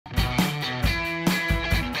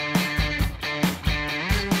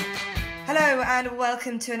Hello and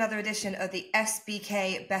welcome to another edition of the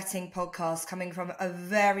SBK Betting Podcast, coming from a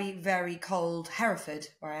very, very cold Hereford,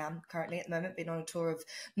 where I am currently at the moment, been on a tour of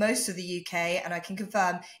most of the UK, and I can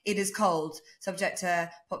confirm it is cold, subject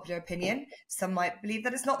to popular opinion. Some might believe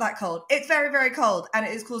that it's not that cold. It's very, very cold, and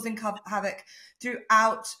it is causing havoc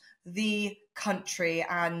throughout the country,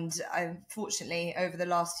 and unfortunately over the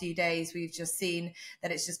last few days we've just seen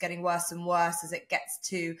that it's just getting worse and worse as it gets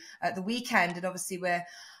to the weekend, and obviously we're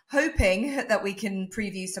hoping that we can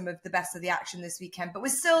preview some of the best of the action this weekend, but we're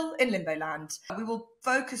still in limbo land. We will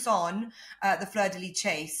focus on the Fleur De Lys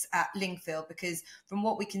Chase at Lingfield, because from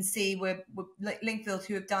what we can see, we're Lingfield,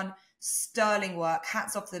 who have done sterling work.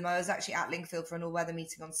 Hats off to them. I was actually at Lingfield for an all-weather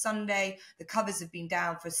meeting on Sunday. The covers have been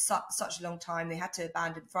down for such a long time. They had to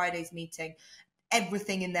abandon Friday's meeting.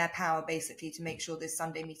 Everything in their power, basically, to make sure this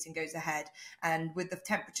Sunday meeting goes ahead. And with the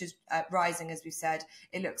temperatures rising, as we've said,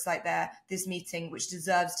 it looks like this meeting, which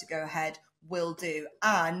deserves to go ahead, will do.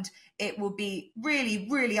 And it will be really,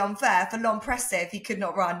 really unfair for Lon Presse if he could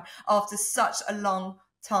not run after such a long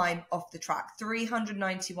time off the track.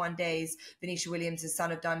 391 days Venetia Williams, the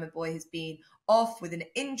son of Diamond Boy, has been off with an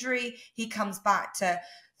injury. He comes back to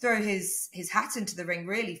throw his hat into the ring,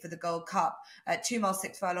 really, for the Gold Cup. 2 miles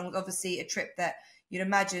 6 furlongs, obviously a trip that you'd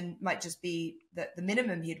imagine might just be the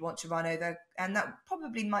minimum he'd want to run over, and that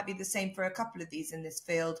probably might be the same for a couple of these in this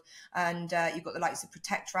field. And you've got the likes of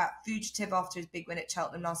Protectorat, Fugitive after his big win at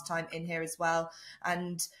Cheltenham last time, in here as well.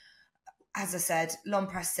 And as I said, Lon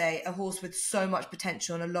Presse, a horse with so much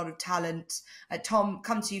potential and a lot of talent. Tom,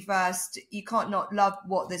 come to you first. You can't not love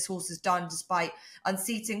what this horse has done despite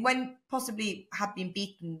unseating, when possibly had been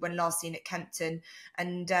beaten when last seen at Kempton.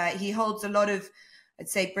 And he holds a lot of, I'd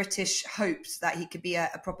say, British hopes that he could be a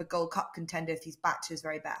proper Gold Cup contender if he's back to his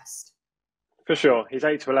very best. For sure. He's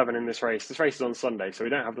 8 to 11 in this race. This race is on Sunday, so we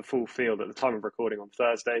don't have the full field at the time of recording on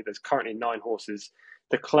Thursday. There's currently 9 horses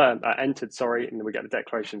entered, and then we get the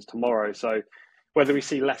declarations tomorrow. So whether we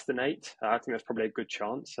see less than 8, I think that's probably a good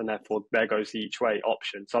chance, and therefore there goes the each way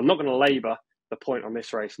option. So I'm not going to labour the point on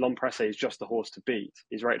this race. Lon Presse is just the horse to beat.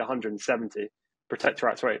 He's rated 170.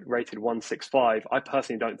 Protectorat's rated 165. I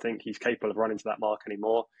personally don't think he's capable of running to that mark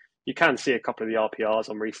anymore. You can see a couple of the RPRs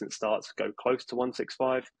on recent starts go close to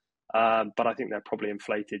 165, but I think they're probably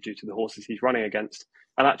inflated due to the horses he's running against.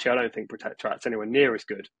 And actually, I don't think Protectorat's anywhere near as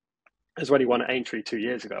good as when he won at Aintree 2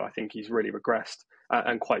 years ago. I think he's really regressed,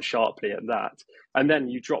 and quite sharply at that. And then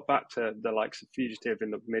you drop back to the likes of Fugitive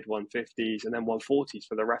in the mid-150s and then 140s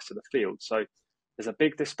for the rest of the field. So there's a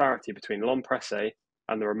big disparity between Lon Presse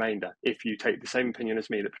and the remainder. If you take the same opinion as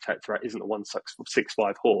me that Protectorat isn't a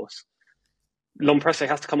 165 horse, Lon Presse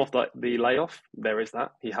has to come off the layoff. There is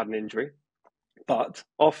that. He had an injury. But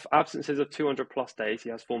off absences of 200 plus days, he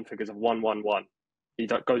has form figures of 111. He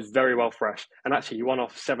goes very well fresh. And actually, he won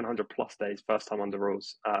off 700 plus days first time under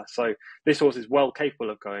rules. So this horse is well capable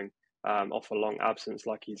of going off a long absence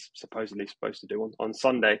like he's supposedly supposed to do on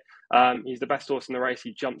Sunday. He's the best horse in the race.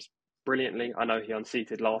 He jumps brilliantly. I know he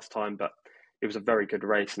unseated last time, but it was a very good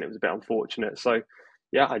race and it was a bit unfortunate. So,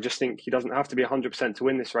 yeah, I just think he doesn't have to be 100% to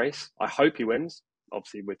win this race. I hope he wins,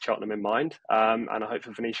 obviously with Cheltenham in mind. And I hope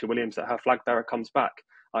for Venetia Williams that her flag bearer comes back.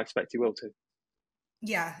 I expect he will too.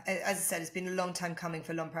 Yeah, as I said, it's been a long time coming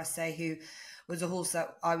for Lon Presse, who was a horse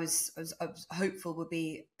that I was hopeful would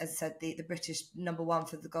be, as I said, the British number one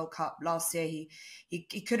for the Gold Cup last year.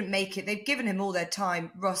 He couldn't make it. They've given him all their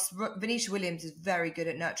time. Venetia Williams is very good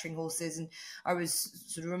at nurturing horses, and I was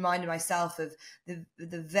sort of reminding myself of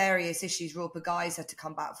the various issues Royal Pagai's had to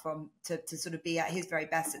come back from to sort of be at his very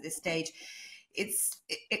best at this stage.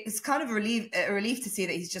 It's kind of a relief to see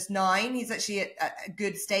that he's just 9. He's actually at a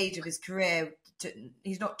good stage of his career.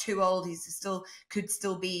 He's not too old. Could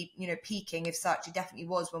still be, peaking if such. He definitely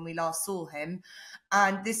was when we last saw him.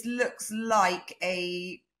 And this looks like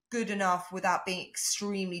a good enough, without being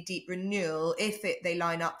extremely deep, renewal. If they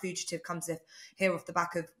line up, Fugitive comes here off the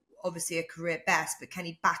back of obviously a career best, but can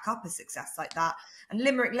he back up a success like that? And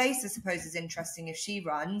Limerick Lace, I suppose, is interesting if she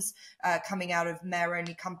runs, coming out of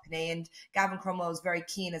Mare-only company. And Gavin Cromwell is very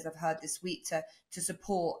keen, as I've heard this week, to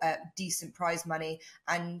support decent prize money.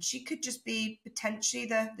 And she could just be potentially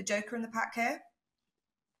the joker in the pack here.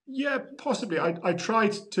 Yeah, possibly. I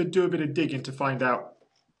tried to do a bit of digging to find out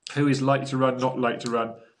who is likely to run, not likely to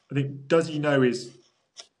run. I think Does He Know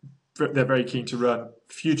they're very keen to run.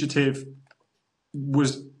 Fugitive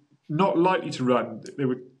was not likely to run. They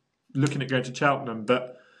were looking at going to Cheltenham,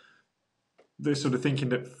 but they're sort of thinking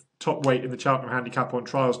that top weight in the Cheltenham handicap on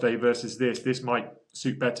trials day versus this might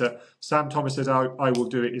suit better. Sam Thomas says, I Will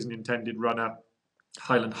Do It is an intended runner.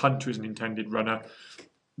 Highland Hunter is an intended runner.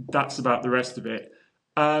 That's about the rest of it.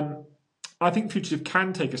 I think Fugitive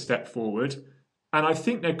can take a step forward, and I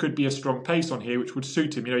think there could be a strong pace on here which would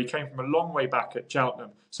suit him. You know, he came from a long way back at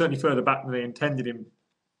Cheltenham, certainly further back than they intended him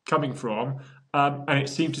coming from, and it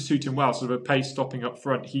seemed to suit him well. Sort of a pace stopping up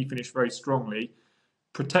front, he finished very strongly.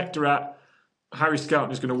 Protectorat, Harry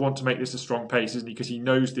Skelton is going to want to make this a strong pace, isn't he? Because he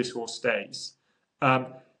knows this horse stays.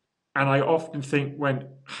 And I often think when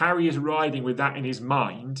Harry is riding with that in his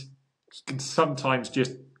mind, he can sometimes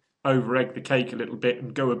just over-egg the cake a little bit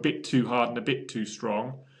and go a bit too hard and a bit too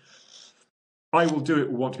strong. I Will Do It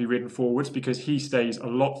will want to be ridden forwards because he stays a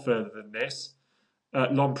lot further than this.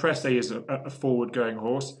 L'Empresse is a forward-going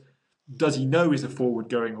horse. Does He Know is a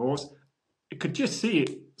forward-going horse. I could just see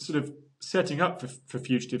it sort of setting up for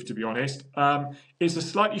Fugitive, to be honest. It's a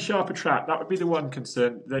slightly sharper track. That would be the one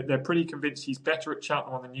concern. They're pretty convinced he's better at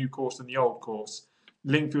Cheltenham on the new course than the old course.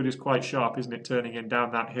 Lingfield is quite sharp, isn't it, turning in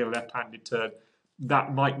down that hill, left-handed turn.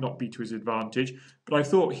 That might not be to his advantage. But I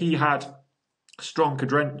thought he had strong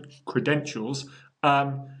credentials.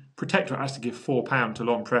 Protectorate has to give £4 to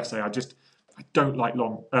L'Empresse. I don't like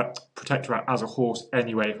Protectorate as a horse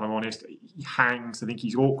anyway, if I'm honest. He hangs. I think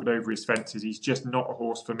he's awkward over his fences. He's just not a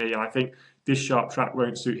horse for me, and I think this sharp track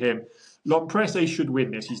won't suit him. L'Empresse should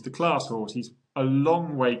win this. He's the class horse. He's a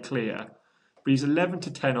long way clear, but he's 11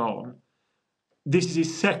 to 10 on. This is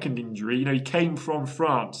his second injury. You know, he came from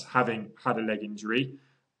France having had a leg injury.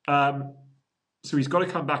 So he's got to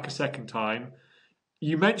come back a second time.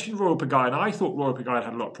 You mentioned Royal Pagaille, and I thought Royal Pagaille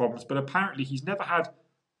had a lot of problems, but apparently he's never had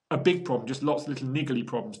a big problem, just lots of little niggly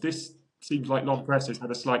problems. This seems like L'Empresse has had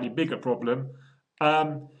a slightly bigger problem.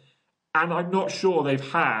 And I'm not sure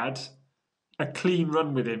they've had a clean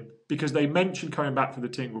run with him because they mentioned coming back for the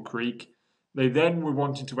Tingle Creek. They then were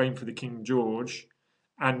wanting to aim for the King George,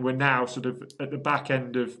 and we're now sort of at the back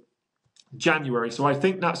end of January. So I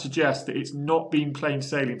think that suggests that it's not been plain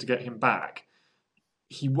sailing to get him back.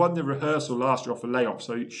 He won the rehearsal last year off a layoff,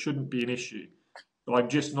 so it shouldn't be an issue. But I'm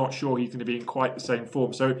just not sure he's going to be in quite the same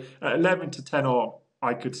form. So at 11 to 10 on,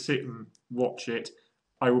 I could sit and watch it.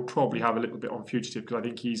 I will probably have a little bit on Fugitive because I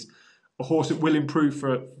think he's a horse that will improve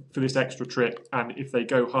for this extra trip. And if they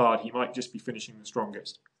go hard, he might just be finishing the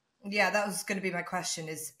strongest. Yeah, that was going to be my question.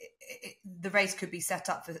 The race could be set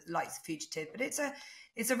up for like Fugitive, but it's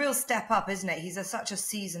a real step up, isn't it? He's such a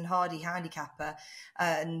seasoned, hardy handicapper,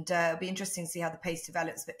 and it'll be interesting to see how the pace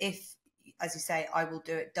develops. But if, as you say, I Will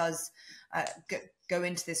Do It does go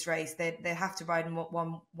into this race, they have to ride in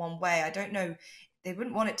one way. I don't know. They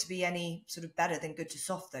wouldn't want it to be any sort of better than good to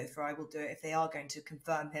soft, though, for I Will Do It if they are going to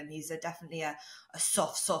confirm him. He's definitely a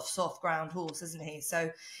soft ground horse, isn't he?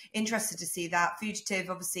 So interested to see that.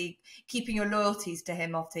 Fugitive, obviously, keeping your loyalties to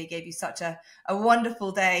him after he gave you such a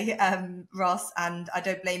wonderful day, Ross, and I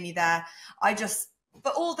don't blame you there.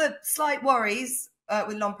 But all the slight worries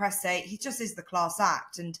with L'Empresse, he just is the class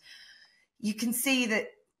act. And you can see that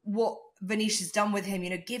what Venetia's done with him,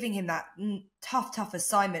 you know, giving him that tough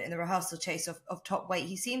assignment in the rehearsal chase of top weight.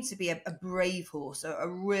 He seems to be a brave horse, a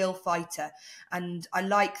real fighter. And I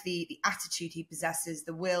like the attitude he possesses,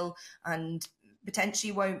 the will, and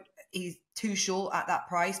potentially he's too short at that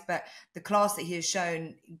price, but the class that he has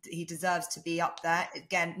shown, he deserves to be up there.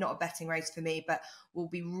 Again, not a betting race for me, but we'll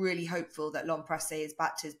be really hopeful that L'Empresse is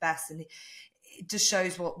back to his best, and it just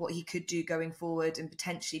shows what he could do going forward and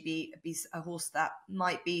potentially be a horse that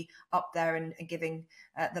might be up there and giving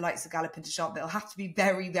the likes of Galopin de Champs. But it'll have to be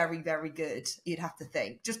very, very, very good, you'd have to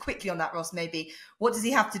think. Just quickly on that, Ross, maybe, what does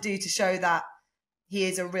he have to do to show that he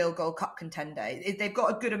is a real Gold Cup contender? They've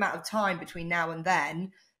got a good amount of time between now and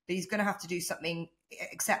then, but he's going to have to do something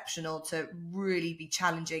exceptional to really be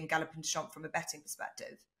challenging Galopin de Champs from a betting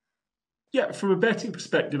perspective. Yeah, from a betting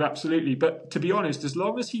perspective, absolutely. But to be honest, as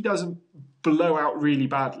long as he doesn't blow out really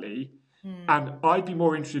badly, and I'd be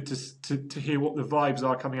more interested to hear what the vibes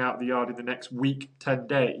are coming out of the yard in the next week, 10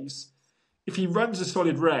 days. If he runs a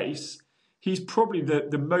solid race, he's probably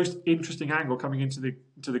the most interesting angle coming into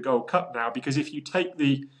the Gold Cup now, because if you take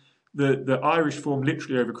the Irish form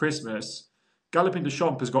literally over Christmas, Galopin de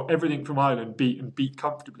Champs has got everything from Ireland beat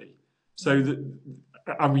comfortably.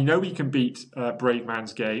 And we know he can beat Brave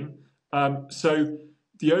Man's Game. So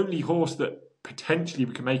the only horse that potentially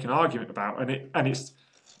we can make an argument about, and its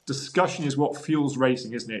discussion is what fuels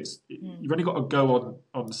racing, isn't it? You've only got to go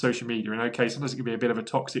on social media, and okay, sometimes it can be a bit of a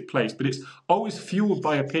toxic place, but it's always fueled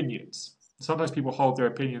by opinions. Sometimes people hold their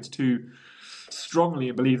opinions too strongly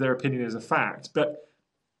and believe their opinion is a fact. But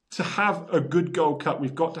to have a good Gold Cup,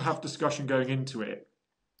 we've got to have discussion going into it.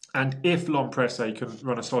 And if L'Empresse can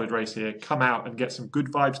run a solid race here, come out and get some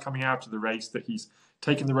good vibes coming out of the race, that he's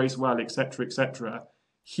taken the race well, etc.,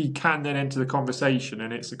 he can then enter the conversation,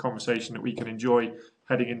 and it's a conversation that we can enjoy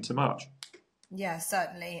heading into March. Yeah,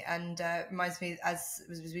 certainly. And reminds me, as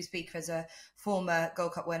we speak, as a former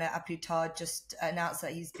Gold Cup winner, Aputard just announced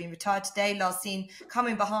that he's been retired today. Last seen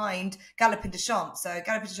coming behind Galopin de Champs. So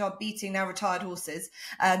Galopin de Champs beating now retired horses.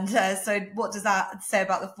 And so what does that say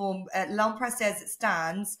about the form? L'Empresse, as it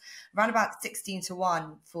stands, around about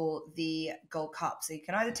 16-1 for the Gold Cup. So you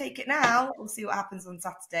can either take it now, we'll see what happens on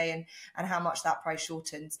Saturday and how much that price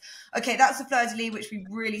shortens. Okay, that's the Fleur De Lys, which we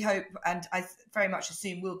really hope, and I very much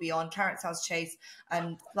assume will be on. Clarence House Chase,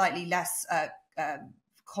 and slightly less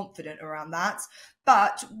confident around that.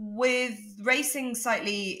 But with racing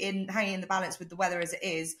slightly hanging in the balance with the weather as it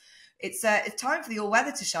is, it's time for the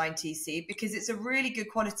all-weather to shine, TC, because it's a really good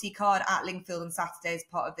quality card at Lingfield on Saturday as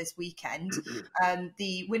part of this weekend.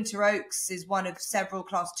 The Winter Oaks is one of several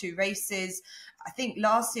Class 2 races. I think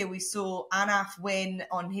last year we saw Anaf win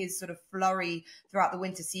on his sort of flurry throughout the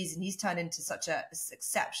winter season. He's turned into such an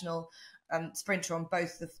exceptional sprinter on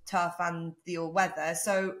both the turf and the all-weather.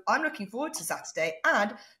 So I'm looking forward to Saturday.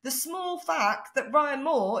 And the small fact that Ryan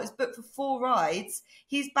Moore is booked for 4 rides.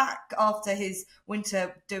 He's back after his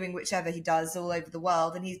winter doing whichever he does all over the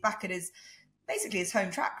world. And he's back at basically his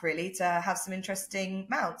home track, really, to have some interesting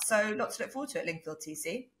mounts. So lots to look forward to at Lingfield,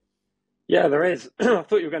 TC. Yeah, there is. I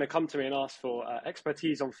thought you were going to come to me and ask for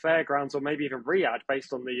expertise on fairgrounds or maybe even Riyadh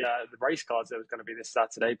based on the race cards that was going to be this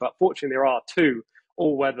Saturday. But fortunately, there are 2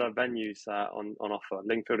 all-weather venues on offer.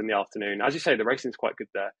 Lingfield in the afternoon. As you say, the racing's quite good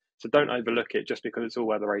there. So don't overlook it just because it's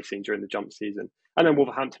all-weather racing during the jump season. And then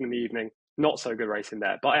Wolverhampton in the evening, not so good racing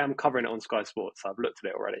there. But I am covering it on Sky Sports, so I've looked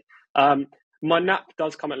at it already. My nap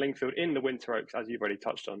does come at Lingfield in the Winter Oaks, as you've already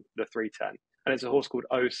touched on, the 310. And it's a horse called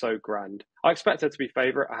Oh So Grand. I expect her to be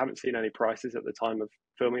favourite. I haven't seen any prices at the time of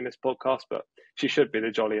filming this podcast, but she should be the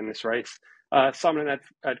jolly in this race. Simon and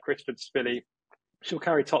Ed Crisford's filly, she'll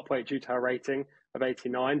carry top weight due to her rating of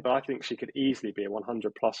 89, but I think she could easily be a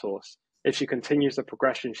 100 plus horse. If she continues the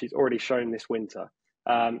progression she's already shown this winter.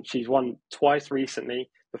 She's won twice recently.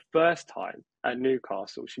 The first time at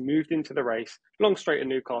Newcastle, she moved into the race, long straight at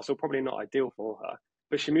Newcastle, probably not ideal for her,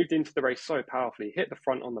 but she moved into the race so powerfully, hit the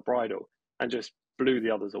front on the bridle and just blew the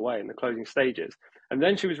others away in the closing stages. And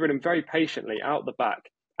then she was ridden very patiently out the back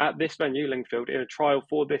at this venue, Lingfield, in a trial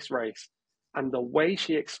for this race. And the way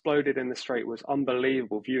she exploded in the straight was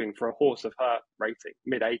unbelievable viewing for a horse of her rating,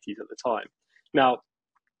 mid-80s at the time. Now,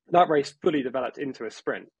 that race fully developed into a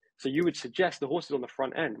sprint. So you would suggest the horses on the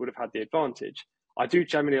front end would have had the advantage. I do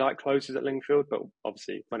generally like closes at Lingfield, but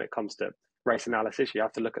obviously when it comes to race analysis, you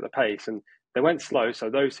have to look at the pace. And they went slow, so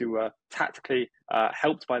those who were tactically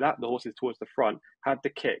helped by that, the horses towards the front, had the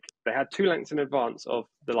kick. They had 2 lengths in advance of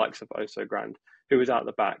the likes of Oh So Grand, who was out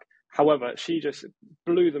the back. However, she just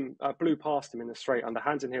blew past them in the straight under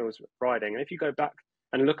hands and heels riding. And if you go back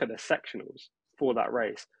and look at the sectionals for that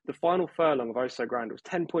race, the final furlong of Oh So Grand was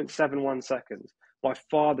 10.71 seconds, by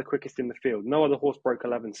far the quickest in the field. No other horse broke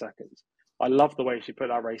 11 seconds. I love the way she put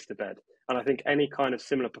that race to bed. And I think any kind of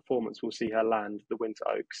similar performance will see her land the Winter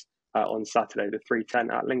Oaks on Saturday, the 310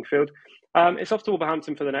 at Lingfield. It's off to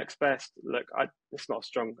Wolverhampton for the next best. Look, it's not a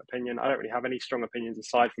strong opinion. I don't really have any strong opinions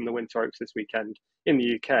aside from the Winter Oaks this weekend in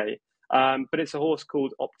the UK. But it's a horse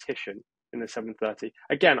called Optician in the 7:30.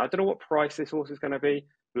 Again, I don't know what price this horse is going to be,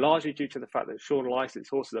 largely due to the fact that Sean Lycett's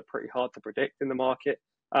horses are pretty hard to predict in the market.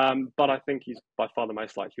 But I think he's by far the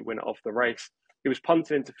most likely winner of the race. He was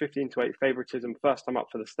punted into 15-8 favouritism, first time up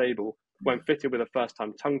for the stable, when fitted with a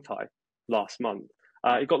first-time tongue tie last month.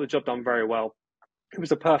 He got the job done very well. It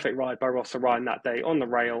was a perfect ride by Ross Orion that day on the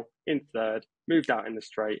rail in third, moved out in the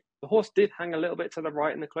straight. The horse did hang a little bit to the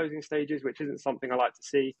right in the closing stages, which isn't something I like to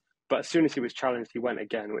see. But as soon as he was challenged, he went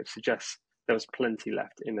again, which suggests there was plenty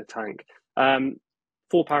left in the tank. £4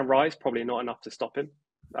 rise, probably not enough to stop him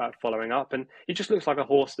following up. And he just looks like a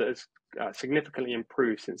horse that has significantly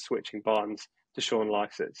improved since switching barns to Sean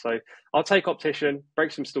Lycett. So I'll take Optician,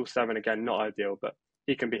 breaks from stall 7 again, not ideal, but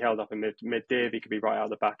he can be held up in mid-div. He can be right out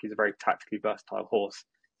the back. He's a very tactically versatile horse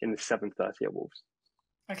in the 7:30 at Wolves.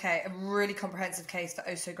 Okay, a really comprehensive case for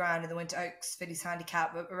Oh So Grand in the Winter Oaks Fillies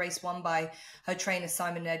Handicap, a race won by her trainer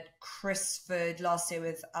Simon Ed Crisford last year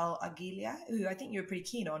with Al Aguilia, who I think you were pretty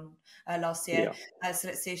keen on last year. Yeah. So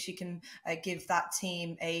let's see if she can give that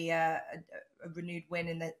team a renewed win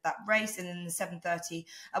in that race. And then the 7:30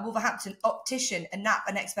 at Wolverhampton, Optician and Nap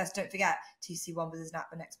and Next Best. Don't forget, TC1 was his Nap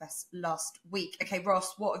and Next Best last week. Okay,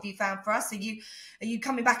 Ross, what have you found for us? Are you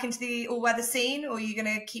coming back into the all-weather scene, or are you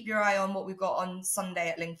going to keep your eye on what we've got on Sunday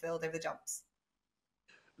at Lingfield over the jumps?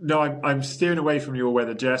 No, I'm steering away from your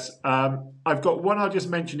weather, Jess. I've got one I'll just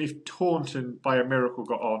mention if Taunton by a miracle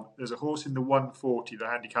got on. There's a horse in the 140, the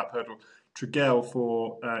handicap hurdle, Tregell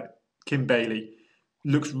for Kim Bailey.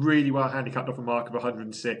 Looks really well handicapped off a mark of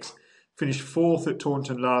 106. finished 4th at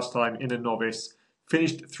Taunton last time in a novice,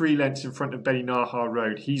 finished 3 lengths in front of Benny Nahar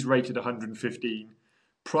Road. He's rated 115.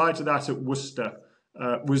 Prior to that at Worcester,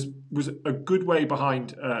 was a good way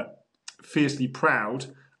behind Fiercely Proud,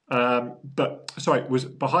 was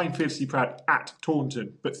behind Fiercely Proud at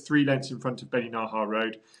Taunton, but 3 lengths in front of Benny Nahar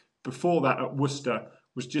Road. Before that at Worcester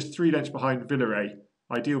was just 3 lengths behind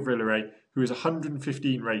Ideal Villeray, who is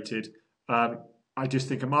 115 rated. I just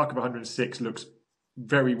think a mark of 106 looks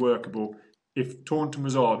very workable. If Taunton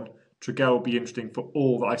was on, Tregell would be interesting for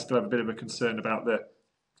all that I still have a bit of a concern about the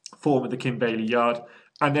form of the Kim Bailey yard.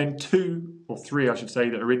 And then 2 or 3, I should say,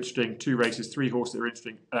 that are interesting, 2 races, 3 horses that are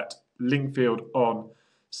interesting at Lingfield on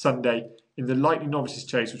Sunday in the Lightning Novices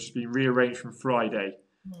Chase, which has been rearranged from Friday.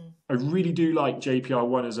 I really do like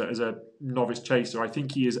JPR1 as a novice chaser. I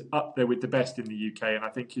think he is up there with the best in the UK, and I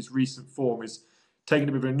think his recent form is taking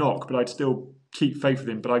a bit of a knock, but I'd still keep faith with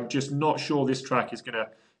him. But I'm just not sure this track is going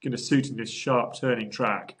to suit him, this sharp turning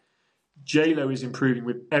track. J-Lo is improving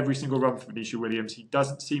with every single run for Venetia Williams. He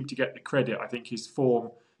doesn't seem to get the credit I think his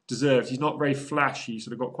form deserves. He's not very flashy. He's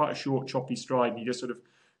sort of got quite a short, choppy stride, and he just sort of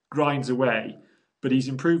grinds away. But he's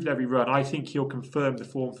improved every run. I think he'll confirm the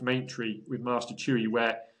form from Aintree with Master Chewy,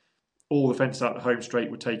 where all the fences out the home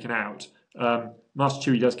straight were taken out.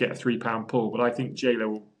 Master Chewy does get a £3 pull, but I think J-Lo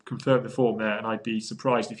will confirm the form there, and I'd be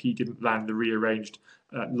surprised if he didn't land the rearranged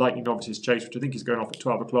Lightning Novices Chase, which I think is going off at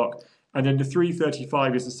 12 o'clock. And then the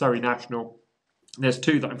 3:35 is the Surrey National. There's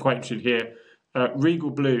 2 that I'm quite interested here.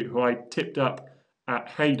 Regal Blue, who I tipped up at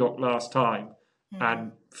Haydock last time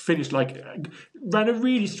and finished ran a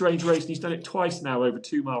really strange race, and he's done it twice now over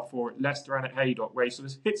 2 mile 4 at Leicester and at Haydock, where he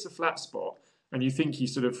sort of hits a flat spot and you think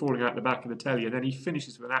he's sort of falling out the back of the telly, and then he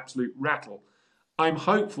finishes with an absolute rattle. I'm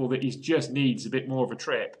hopeful that he just needs a bit more of a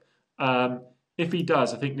trip. If he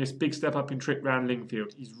does, I think this big step up in trip round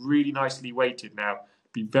Lingfield, he's really nicely weighted now.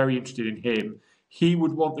 Be very interested in him. He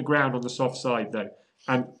would want the ground on the soft side though,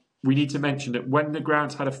 and we need to mention that when the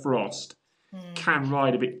ground's had a frost, can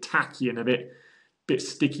ride a bit tacky and a bit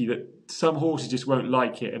sticky, that some horses just won't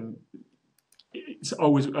like it, and it's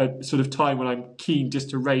always a sort of time when I'm keen just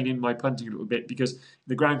to rein in my punting a little bit, because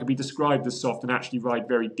the ground can be described as soft and actually ride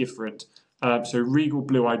very different. So Regal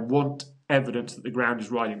Blue, I'd want evidence that the ground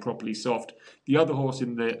is riding properly soft. The other horse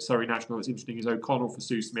in the Surrey National that's interesting is O'Connell for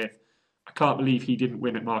Sue Smith. I can't believe he didn't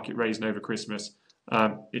win at Market Raisin over Christmas.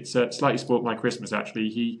 It's slightly spoilt my Christmas, actually.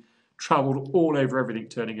 He travelled all over everything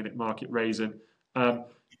turning in at Market Raisin.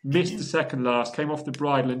 Missed the second last, came off the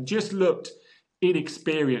bridle and just looked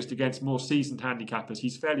inexperienced against more seasoned handicappers.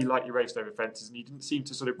 He's fairly lightly raced over fences, and he didn't seem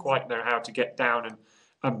to sort of quite know how to get down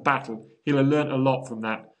and battle. He'll have learnt a lot from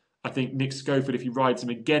that. I think Nick Schofield, if he rides him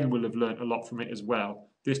again, will have learnt a lot from it as well.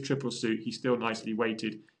 This triple suit, he's still nicely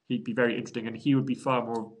weighted. He'd be very interesting, and he would be far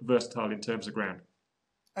more versatile in terms of ground.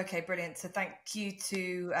 Okay, brilliant. So thank you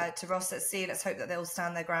to Ross. Let's see. Let's hope that they'll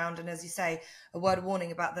stand their ground. And as you say, a word of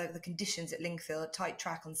warning about the conditions at Lingfield. Tight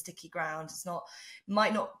track on sticky ground.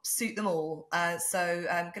 Might not suit them all. So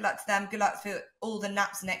good luck to them. Good luck for all the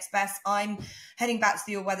naps next best. I'm heading back to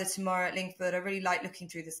the all-weather tomorrow at Lingfield. I really like looking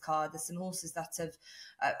through this card. There's some horses that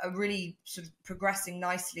are really sort of progressing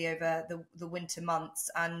nicely over the winter months.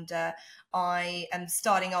 And I am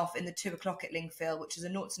starting off in the 2 o'clock at Lingfield, which is a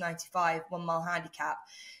 0-95 1 mile handicap.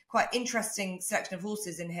 Quite interesting selection of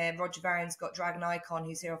horses in here. Roger Varian's got Dragon Icon,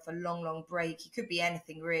 who's here off a long break. He could be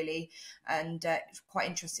anything really, and quite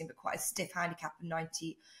interesting, but quite a stiff handicap of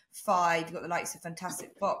 95. You've got the likes of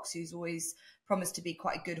Fantastic Fox, who's always promised to be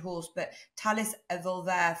quite a good horse, but Talis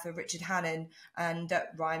Evolver for Richard Hannon, and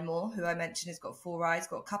Ryan Moore, who I mentioned, has got 4 rides,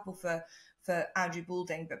 got a couple for Andrew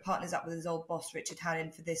Balding, but partners up with his old boss Richard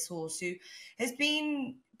Hannon for this horse, who has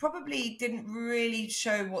been probably didn't really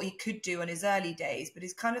show what he could do on his early days, but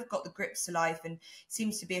he's kind of got the grips to life and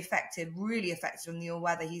seems to be really effective on the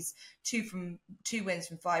all-weather. He's 2 wins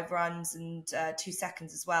from 5 runs and 2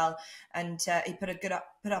 seconds as well, and he put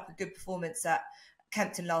up a good performance at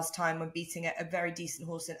Kempton last time when beating a very decent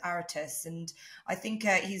horse in Aratus, and I think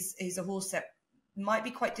he's a horse that might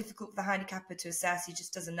be quite difficult for the handicapper to assess. He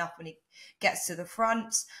just does enough when he gets to the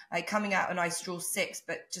front. Coming out a nice draw 6,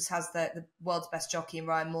 but just has the world's best jockey in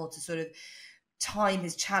Ryan Moore to sort of time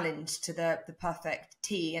his challenge to the perfect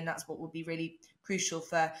tee, and that's what will be really crucial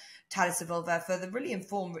for Talis Evolver for the really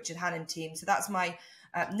informed Richard Hannon team. So that's my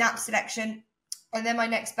nap selection. And then my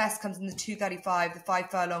next best comes in the 2:35, the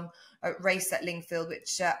 5 furlong race at Lingfield,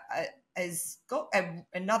 which has got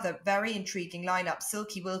another very intriguing lineup.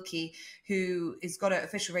 Silky Wilkie, who has got an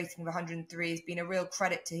official rating of 103, has been a real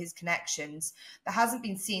credit to his connections. That hasn't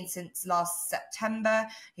been seen since last September.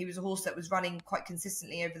 He was a horse that was running quite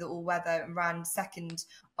consistently over the all-weather and ran second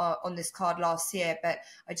on this card last year, but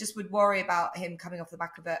I just would worry about him coming off the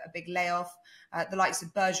back of a big layoff. The likes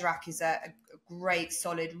of Bergerac is a great,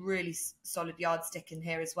 solid, really solid yardstick in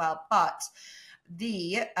here as well, but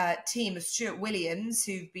the team of Stuart Williams,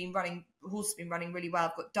 horse has been running really well.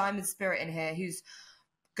 I've got Diamond Spirit in here, who's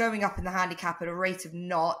going up in the handicap at a rate of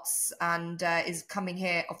knots and is coming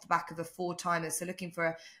here off the back of a 4-timer. So looking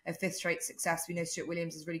for a 5th straight success. We know Stuart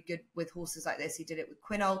Williams is really good with horses like this. He did it with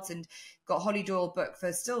Quinault and got Holly Doyle booked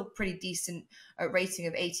for still pretty decent rating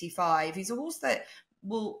of 85. He's a horse that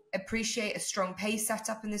will appreciate a strong pace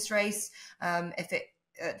setup in this race. If it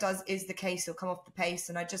is the case, he'll come off the pace,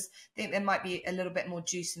 and I just think there might be a little bit more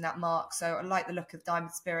juice in that mark, so I like the look of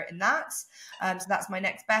Diamond Spirit in that. So that's my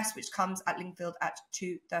next best, which comes at Lingfield at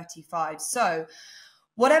 2:35. So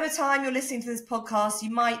whatever time you're listening to this podcast,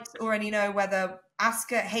 you might already know whether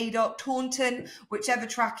Ascot, Haydock, Taunton, whichever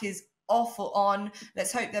track is off or on.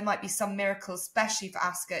 Let's hope there might be some miracle, especially for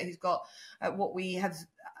Ascot, who's got what we have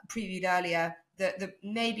previewed earlier, the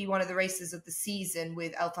maybe one of the races of the season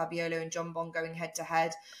with El Fabiolo and John Bond going head to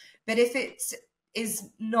head. But if it is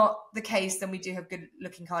not the case, then we do have good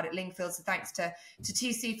looking card at Lingfield. So thanks to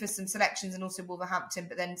TC for some selections, and also Wolverhampton.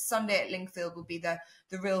 But then Sunday at Lingfield will be the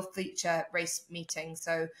real feature race meeting.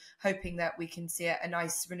 So hoping that we can see a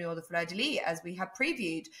nice renewal of Fleur De Lys as we have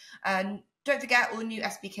previewed. And don't forget, all new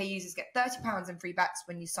SBK users get £30 in free bets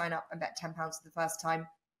when you sign up and bet £10 for the first time.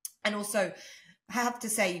 And also, I have to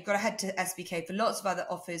say, you've got to head to SBK for lots of other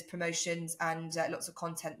offers, promotions, and lots of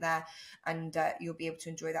content there. And you'll be able to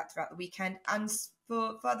enjoy that throughout the weekend. And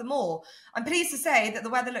furthermore, I'm pleased to say that the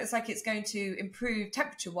weather looks like it's going to improve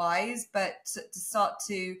temperature-wise, but to start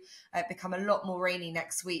to become a lot more rainy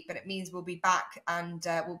next week. But it means we'll be back and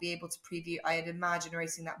we'll be able to preview, I'd imagine,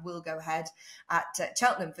 racing that will go ahead at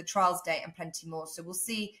Cheltenham for Trials Day and plenty more. So we'll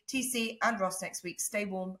see TC and Ross next week. Stay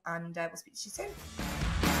warm, and we'll speak to you soon.